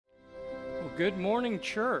Good morning,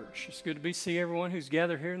 church. It's good to see everyone who's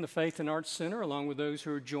gathered here in the Faith and Arts Center, along with those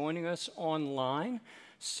who are joining us online.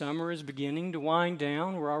 Summer is beginning to wind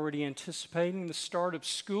down. We're already anticipating the start of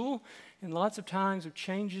school and lots of times of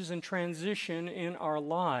changes and transition in our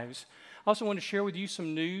lives. I also want to share with you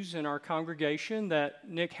some news in our congregation that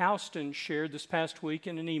Nick Houston shared this past week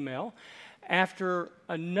in an email. After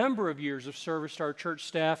a number of years of service to our church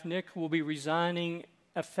staff, Nick will be resigning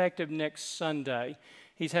effective next Sunday.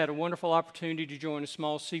 He's had a wonderful opportunity to join a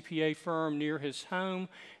small CPA firm near his home,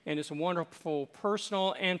 and it's a wonderful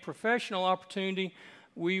personal and professional opportunity.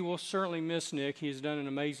 We will certainly miss Nick. He has done an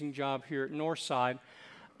amazing job here at Northside.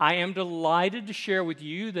 I am delighted to share with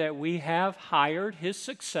you that we have hired his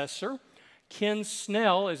successor. Ken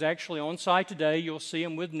Snell is actually on site today. You'll see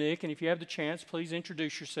him with Nick, and if you have the chance, please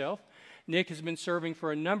introduce yourself. Nick has been serving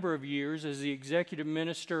for a number of years as the executive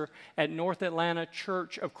minister at North Atlanta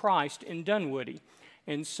Church of Christ in Dunwoody.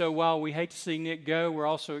 And so while we hate to see Nick go, we're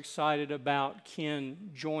also excited about Ken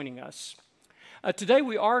joining us. Today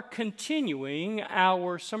we are continuing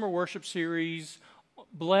our summer worship series,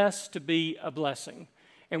 Blessed to be a Blessing.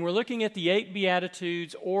 And we're looking at the 8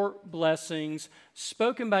 Beatitudes or blessings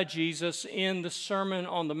spoken by Jesus in the Sermon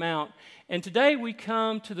on the Mount. And today we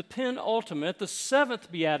come to the penultimate, the 7th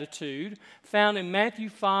Beatitude, found in Matthew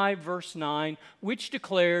 5, verse 9, which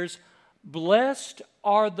declares, "Blessed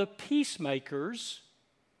are the peacemakers,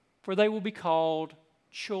 for they will be called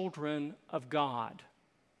children of God."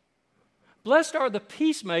 Blessed are the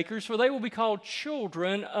peacemakers, for they will be called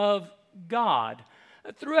children of God.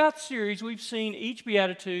 Throughout the series, we've seen each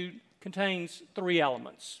beatitude contains 3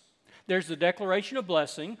 elements. There's the declaration of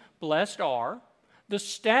blessing, blessed are, the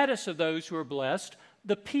status of those who are blessed,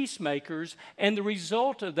 the peacemakers, and the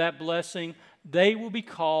result of that blessing, they will be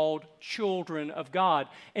called children of God.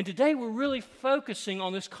 And today we're really focusing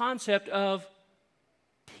on this concept of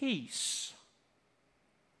peace.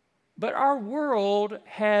 But our world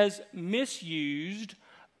has misused,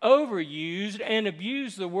 overused, and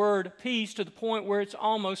abused the word peace to the point where it's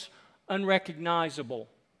almost unrecognizable.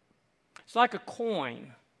 It's like a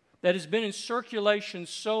coin that has been in circulation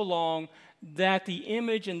so long that the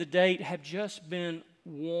image and the date have just been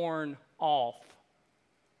worn off.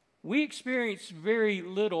 We experience very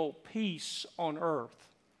little peace on earth.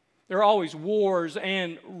 There are always wars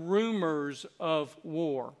and rumors of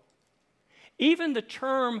war. Even the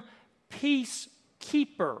term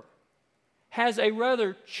peacekeeper has a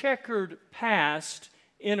rather checkered past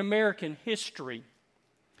in American history.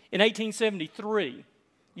 In 1873,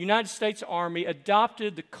 the United States Army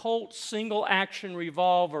adopted the Colt single-action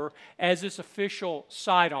revolver as its official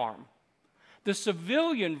sidearm. The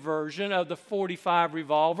civilian version of the .45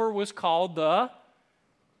 revolver was called the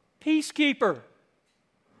Peacekeeper.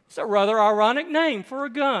 It's a rather ironic name for a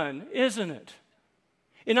gun, isn't it?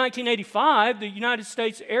 In 1985, the United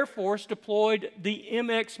States Air Force deployed the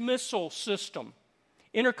MX missile system,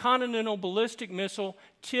 intercontinental ballistic missile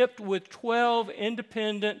tipped with 12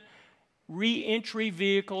 independent re-entry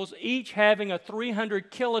vehicles, each having a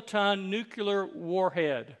 300 kiloton nuclear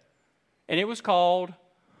warhead. And it was called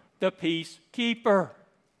the Peacekeeper.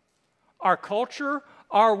 Our culture,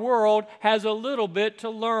 our world has a little bit to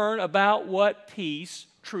learn about what peace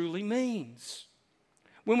truly means.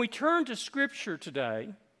 When we turn to Scripture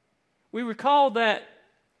today, we recall that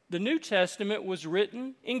the New Testament was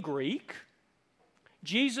written in Greek.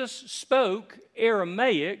 Jesus spoke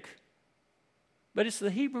Aramaic, but it's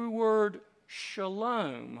the Hebrew word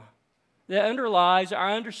shalom that underlies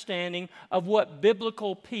our understanding of what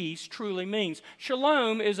biblical peace truly means.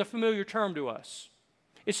 Shalom is a familiar term to us.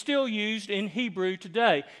 It's still used in Hebrew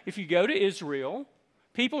today. If you go to Israel,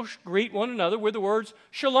 people greet one another with the words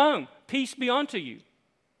shalom, peace be unto you.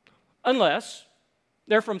 Unless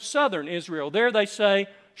they're from southern Israel. There they say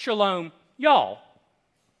shalom, y'all.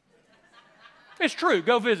 It's true.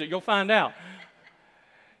 Go visit. You'll find out.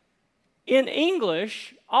 In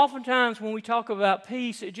English, oftentimes when we talk about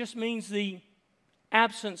peace, it just means the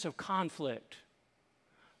absence of conflict.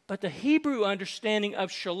 But the Hebrew understanding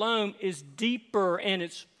of shalom is deeper and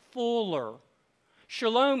it's fuller.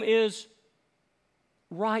 Shalom is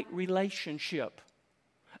right relationship,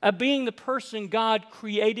 of being the person God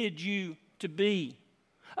created you to be,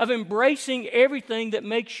 of embracing everything that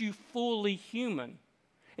makes you fully human.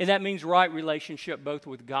 And that means right relationship both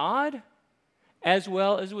with God as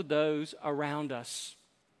well as with those around us.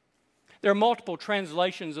 There are multiple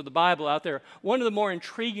translations of the Bible out there. One of the more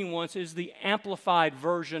intriguing ones is the Amplified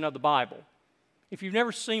version of the Bible. If you've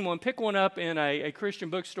never seen one, pick one up in a Christian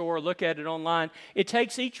bookstore or look at it online. It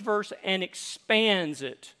takes each verse and expands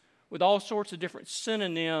it with all sorts of different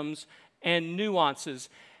synonyms and nuances.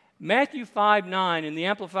 Matthew 5:9 in the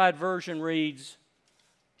Amplified Version reads,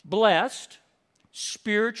 "Blessed,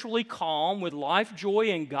 spiritually calm, with life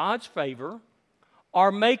joy in God's favor,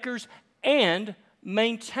 are makers and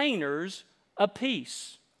maintainers of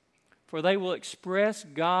peace, for they will express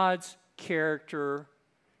God's character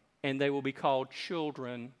and they will be called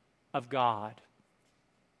children of God."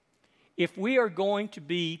 If we are going to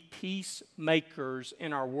be peacemakers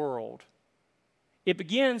in our world, it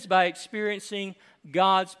begins by experiencing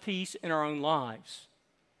God's peace in our own lives.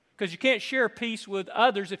 Because you can't share peace with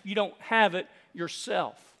others if you don't have it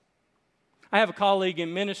yourself. I have a colleague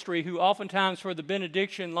in ministry who oftentimes for the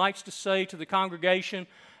benediction likes to say to the congregation,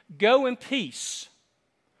 "Go in peace,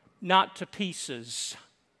 not to pieces."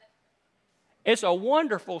 It's a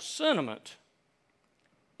wonderful sentiment.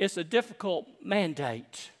 It's a difficult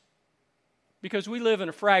mandate. Because we live in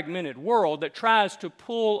a fragmented world that tries to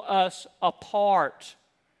pull us apart.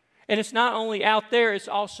 And it's not only out there, it's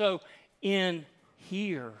also in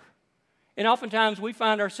here. And oftentimes we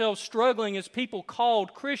find ourselves struggling as people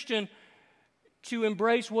called Christian to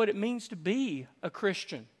embrace what it means to be a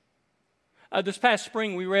Christian. This past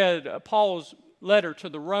spring we read Paul's letter to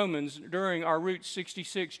the Romans during our Route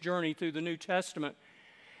 66 journey through the New Testament.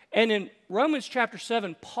 And in Romans chapter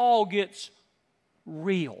 7, Paul gets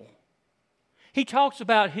real. He talks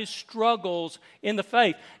about his struggles in the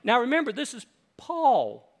faith. Now remember, this is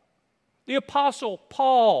Paul, the Apostle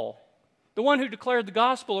Paul, the one who declared the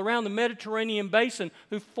gospel around the Mediterranean basin,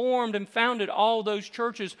 who formed and founded all those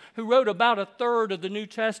churches, who wrote about a third of the New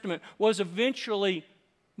Testament, was eventually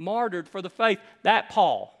martyred for the faith. That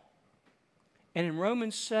Paul. And in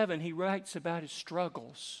Romans 7, he writes about his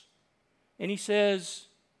struggles. And he says,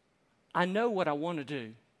 "I know what I want to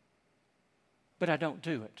do, but I don't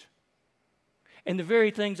do it. And the very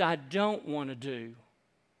things I don't want to do,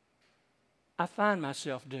 I find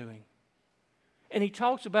myself doing." And he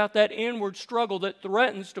talks about that inward struggle that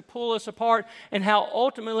threatens to pull us apart and how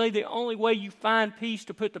ultimately the only way you find peace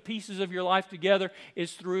to put the pieces of your life together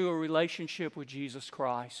is through a relationship with Jesus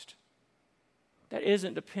Christ. That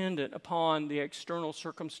isn't dependent upon the external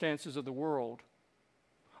circumstances of the world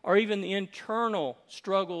or even the internal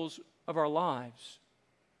struggles of our lives.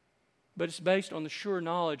 But it's based on the sure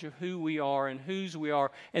knowledge of who we are and whose we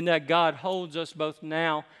are, and that God holds us both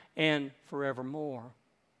now and forevermore.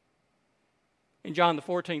 In John the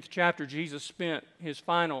 14th chapter, Jesus spent his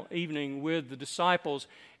final evening with the disciples,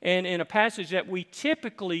 and in a passage that we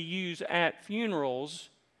typically use at funerals,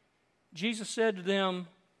 Jesus said to them,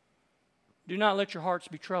 "Do not let your hearts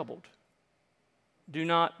be troubled. Do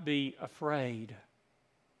not be afraid."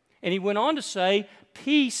 And he went on to say,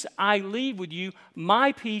 "Peace I leave with you,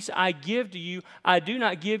 my peace I give to you. I do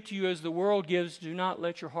not give to you as the world gives. Do not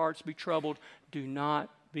let your hearts be troubled. Do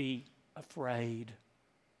not be afraid."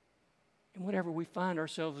 And whatever we find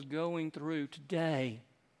ourselves going through today,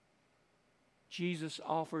 Jesus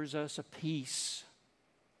offers us a peace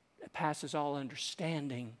that passes all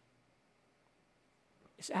understanding.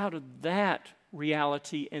 It's out of that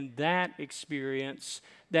reality and that experience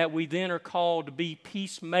that we then are called to be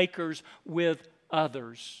peacemakers with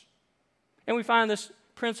others. And we find this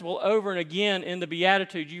principle over and again in the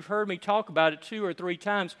Beatitudes. You've heard me talk about it 2 or 3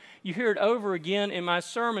 times. You hear it over again in my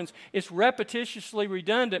sermons. It's repetitiously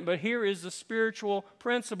redundant, but here is the spiritual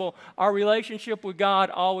principle. Our relationship with God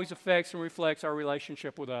always affects and reflects our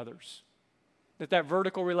relationship with others. That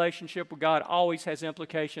vertical relationship with God always has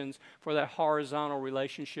implications for that horizontal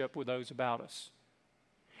relationship with those about us.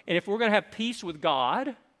 And if we're going to have peace with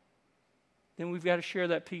God, then we've got to share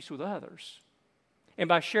that peace with others. And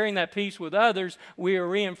by sharing that peace with others, we are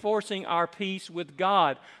reinforcing our peace with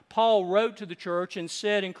God. Paul wrote to the church and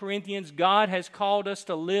said in Corinthians, God has called us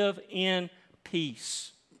to live in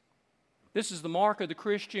peace. This is the mark of the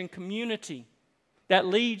Christian community that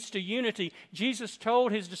leads to unity. Jesus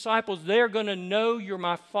told his disciples, they're going to know you're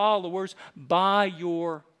my followers by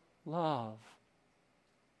your love.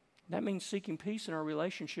 That means seeking peace in our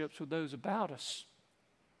relationships with those about us.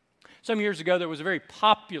 Some years ago, there was a very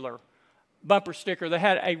popular bumper sticker that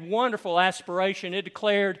had a wonderful aspiration. It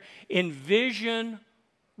declared, "Envision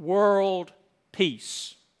world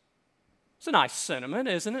peace." It's a nice sentiment,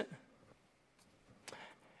 isn't it?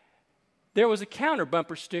 There was a counter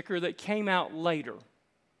bumper sticker that came out later,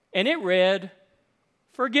 and it read,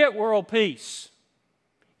 "Forget world peace.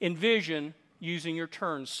 Envision using your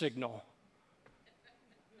turn signal."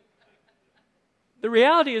 The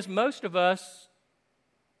reality is most of us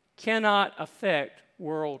cannot affect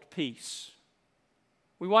world peace.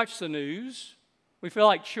 We watch the news. We feel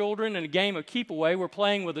like children in a game of keep away. We're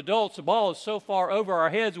playing with adults. The ball is so far over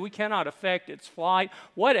our heads we cannot affect its flight.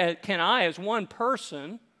 What can I, as one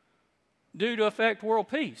person, do to affect world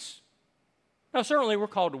peace? Now, certainly we're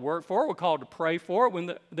called to work for it. We're called to pray for it.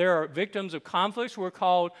 When there are victims of conflicts, we're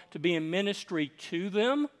called to be in ministry to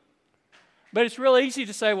them. But it's really easy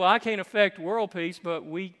to say, well, I can't affect world peace, but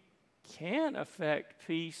we can affect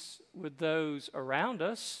peace with those around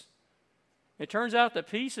us. It turns out that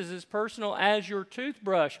peace is as personal as your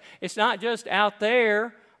toothbrush. It's not just out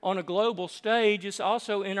there on a global stage, it's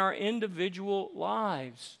also in our individual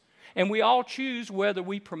lives. And we all choose whether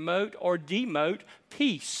we promote or demote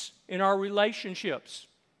peace in our relationships.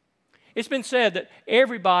 It's been said that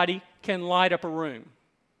everybody can light up a room.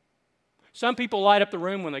 Some people light up the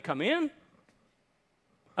room when they come in.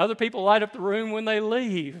 Other people light up the room when they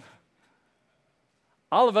leave.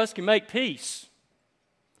 All of us can make peace.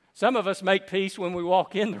 Some of us make peace when we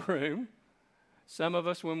walk in the room. Some of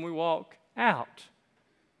us when we walk out.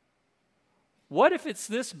 What if it's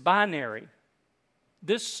this binary,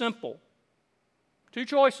 this simple? Two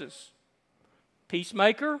choices: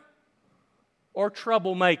 peacemaker or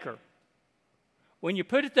troublemaker. When you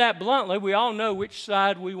put it that bluntly, we all know which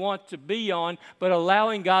side we want to be on, but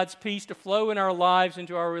allowing God's peace to flow in our lives,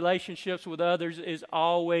 into our relationships with others, is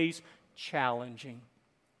always challenging.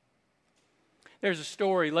 There's a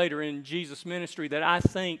story later in Jesus' ministry that I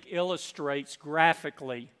think illustrates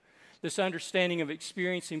graphically this understanding of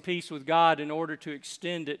experiencing peace with God in order to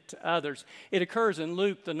extend it to others. It occurs in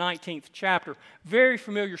Luke, the 19th chapter. Very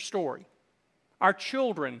familiar story. Our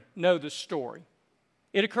children know this story.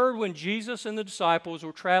 It occurred when Jesus and the disciples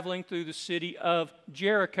were traveling through the city of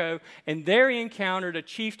Jericho, and there he encountered a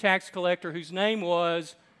chief tax collector whose name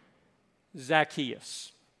was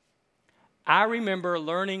Zacchaeus. I remember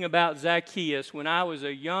learning about Zacchaeus when I was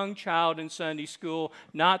a young child in Sunday school,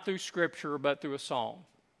 not through Scripture, but through a song.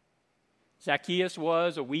 Zacchaeus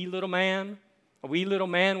was a wee little man. A wee little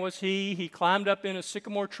man was he. He climbed up in a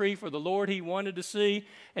sycamore tree for the Lord he wanted to see.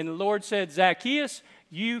 And the Lord said, Zacchaeus,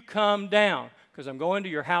 you come down, because I'm going to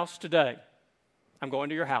your house today. I'm going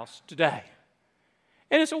to your house today.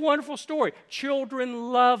 And it's a wonderful story.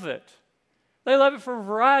 Children love it. They love it for a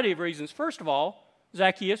variety of reasons. First of all,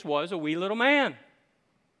 Zacchaeus was a wee little man.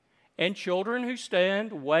 And children who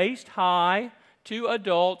stand waist high to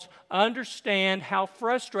adults understand how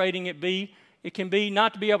frustrating it can be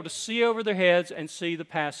not to be able to see over their heads and see the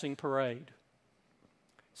passing parade.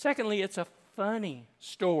 Secondly, it's a funny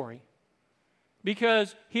story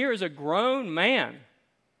because here is a grown man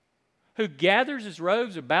who gathers his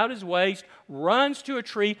robes about his waist, runs to a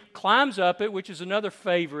tree, climbs up it, which is another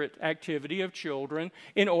favorite activity of children,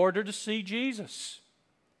 in order to see Jesus.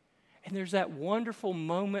 And there's that wonderful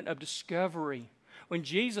moment of discovery when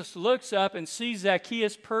Jesus looks up and sees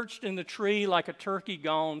Zacchaeus perched in the tree like a turkey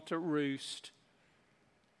gone to roost.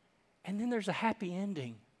 And then there's a happy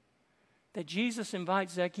ending that Jesus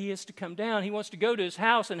invites Zacchaeus to come down. He wants to go to his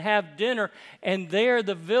house and have dinner, and there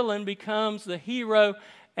the villain becomes the hero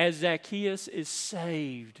as Zacchaeus is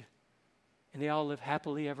saved. And they all live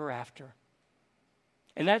happily ever after.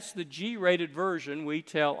 And that's the G-rated version we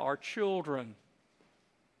tell our children.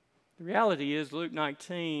 The reality is Luke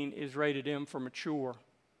 19 is rated M for mature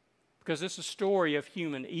because it's a story of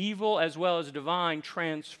human evil as well as divine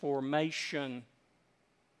transformation.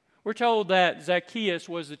 We're told that Zacchaeus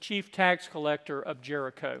was the chief tax collector of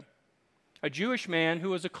Jericho, a Jewish man who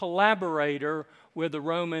was a collaborator with the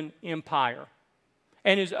Roman Empire.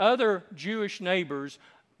 And his other Jewish neighbors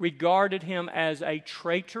regarded him as a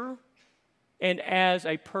traitor and as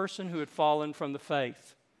a person who had fallen from the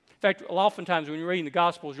faith. In fact, oftentimes when you're reading the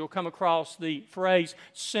Gospels, you'll come across the phrase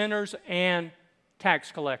sinners and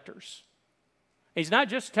tax collectors. He's not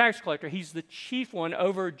just a tax collector, he's the chief one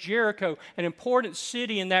over Jericho, an important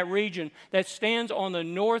city in that region that stands on the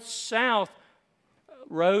north-south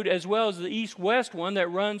road as well as the east-west one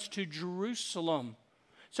that runs to Jerusalem.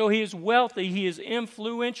 So he is wealthy, he is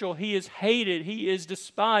influential, he is hated, he is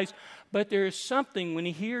despised. But there is something when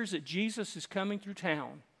he hears that Jesus is coming through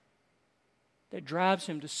town that drives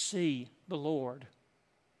him to see the Lord.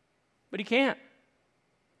 But he can't.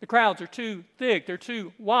 The crowds are too thick, they're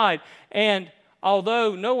too wide. And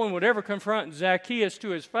although no one would ever confront Zacchaeus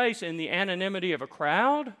to his face in the anonymity of a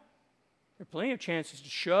crowd, there are plenty of chances to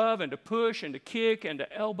shove and to push and to kick and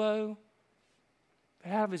to elbow.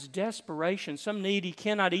 But out of his desperation, some need he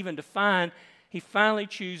cannot even define, he finally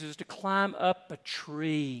chooses to climb up a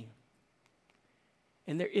tree.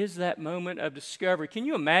 And there is that moment of discovery. Can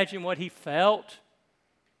you imagine what he felt?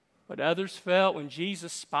 What others felt when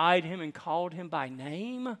Jesus spied him and called him by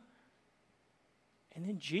name? And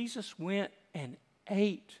then Jesus went and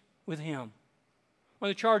ate with him. One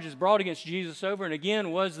of the charges brought against Jesus over and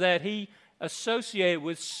again was that he associated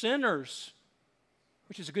with sinners,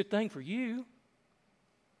 which is a good thing for you.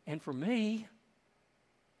 and for me.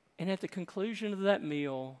 And at the conclusion of that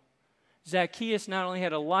meal, Zacchaeus not only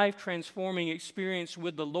had a life-transforming experience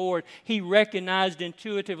with the Lord, he recognized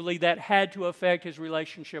intuitively that had to affect his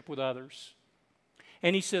relationship with others.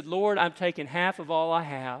 And he said, Lord, I'm taking half of all I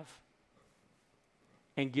have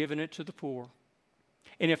and giving it to the poor.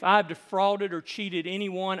 And if I've defrauded or cheated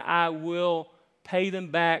anyone, I will pay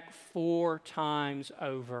them back 4 times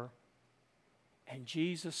over. And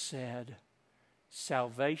Jesus said,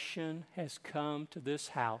 salvation has come to this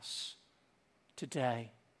house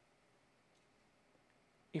today.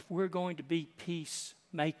 If we're going to be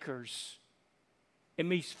peacemakers, it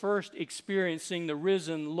means first experiencing the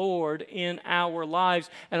risen Lord in our lives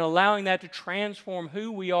and allowing that to transform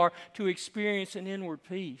who we are to experience an inward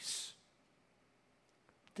peace.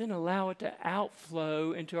 Then allow it to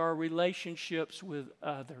outflow into our relationships with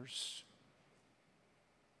others.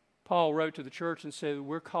 Paul wrote to the church and said,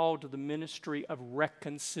 we're called to the ministry of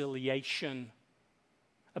reconciliation,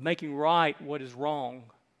 of making right what is wrong,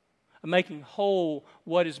 of making whole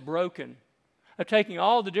what is broken, of taking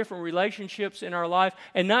all the different relationships in our life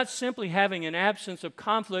and not simply having an absence of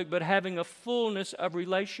conflict, but having a fullness of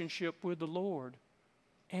relationship with the Lord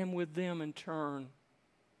and with them in turn.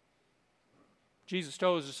 Jesus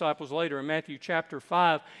told his disciples later in Matthew chapter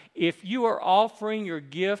 5, if you are offering your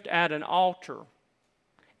gift at an altar,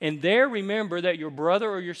 and there remember that your brother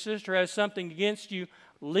or your sister has something against you,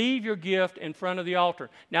 leave your gift in front of the altar.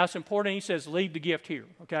 Now it's important, he says, leave the gift here,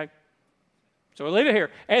 okay? So leave it here.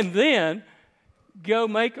 And then go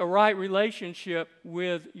make a right relationship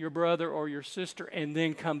with your brother or your sister and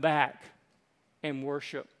then come back and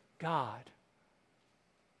worship God.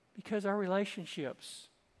 Because our relationships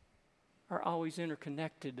are always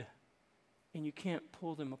interconnected and you can't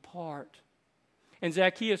pull them apart. And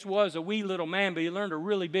Zacchaeus was a wee little man, but he learned a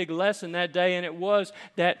really big lesson that day, and it was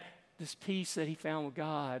that this peace that he found with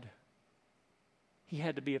God, he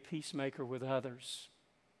had to be a peacemaker with others.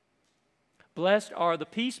 Blessed are the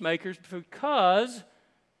peacemakers because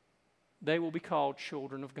they will be called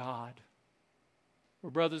children of God.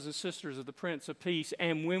 We're brothers and sisters of the Prince of Peace,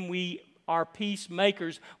 and when we are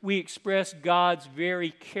peacemakers, we express God's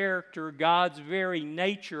very character, God's very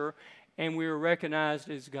nature, and we are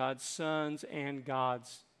recognized as God's sons and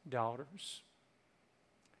God's daughters.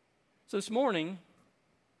 So this morning,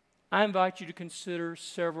 I invite you to consider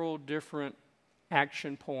several different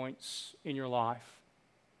action points in your life.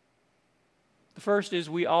 The first is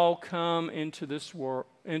we all come into this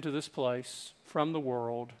place from the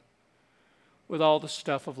world with all the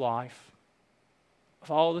stuff of life,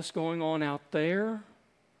 of all this going on out there,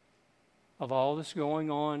 of all this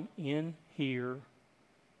going on in here.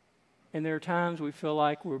 And there are times we feel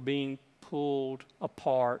like we're being pulled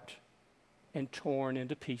apart and torn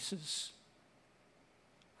into pieces.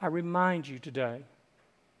 I remind you today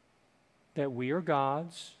that we are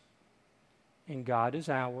God's and God is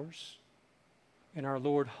ours. And our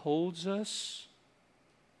Lord holds us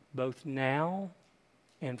both now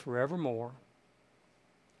and forevermore.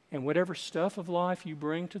 And whatever stuff of life you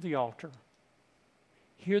bring to the altar,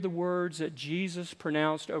 hear the words that Jesus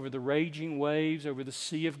pronounced over the raging waves over the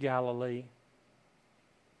Sea of Galilee.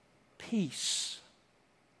 Peace.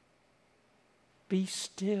 Be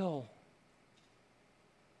still.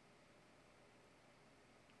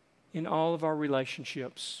 In all of our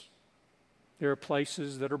relationships, there are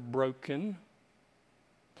places that are broken,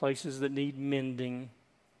 places that need mending.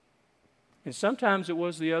 And sometimes it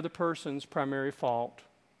was the other person's primary fault.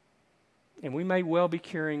 And we may well be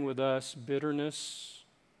carrying with us bitterness,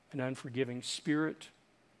 an unforgiving spirit,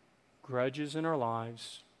 grudges in our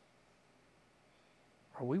lives.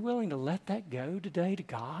 Are we willing to let that go today to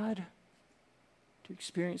God? To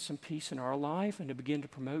experience some peace in our life and to begin to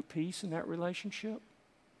promote peace in that relationship?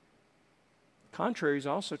 Contrary is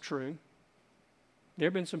also true. There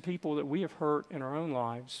have been some people that we have hurt in our own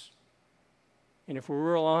lives. And if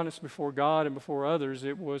we're real honest before God and before others,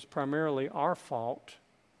 it was primarily our fault.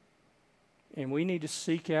 And we need to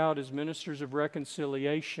seek out as ministers of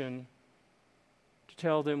reconciliation to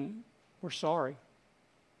tell them we're sorry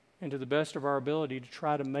and to the best of our ability to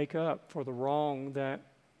try to make up for the wrong that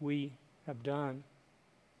we have done.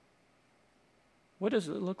 What does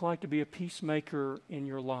it look like to be a peacemaker in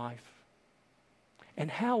your life?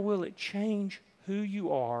 And how will it change who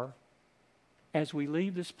you are as we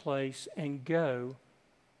leave this place and go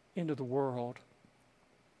into the world?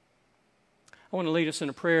 I want to lead us in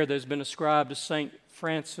a prayer that has been ascribed to St.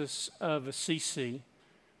 Francis of Assisi.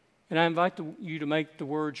 And I invite you to make the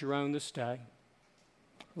words your own this day.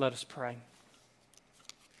 Let us pray.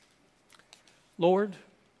 Lord,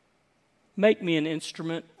 make me an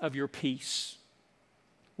instrument of your peace.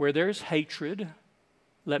 Where there is hatred,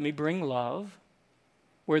 let me bring love.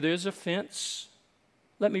 Where there is offense,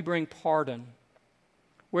 let me bring pardon.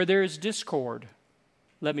 Where there is discord,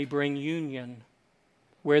 let me bring union.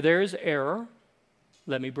 Where there is error,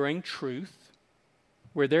 let me bring truth.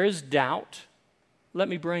 Where there is doubt, let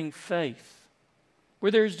me bring faith.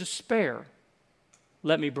 Where there is despair,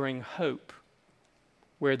 let me bring hope.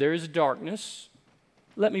 Where there is darkness,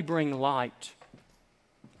 let me bring light.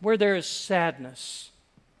 Where there is sadness,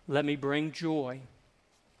 let me bring joy.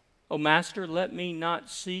 O Master, let me not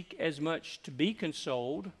seek as much to be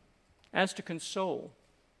consoled as to console,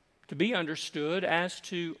 to be understood as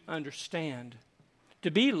to understand, to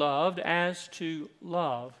be loved as to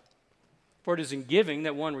love. For it is in giving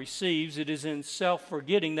that one receives, it is in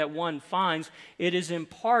self-forgetting that one finds, it is in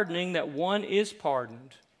pardoning that one is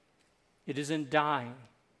pardoned, it is in dying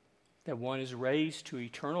that one is raised to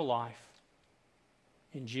eternal life.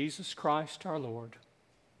 In Jesus Christ our Lord.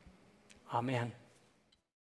 Amen.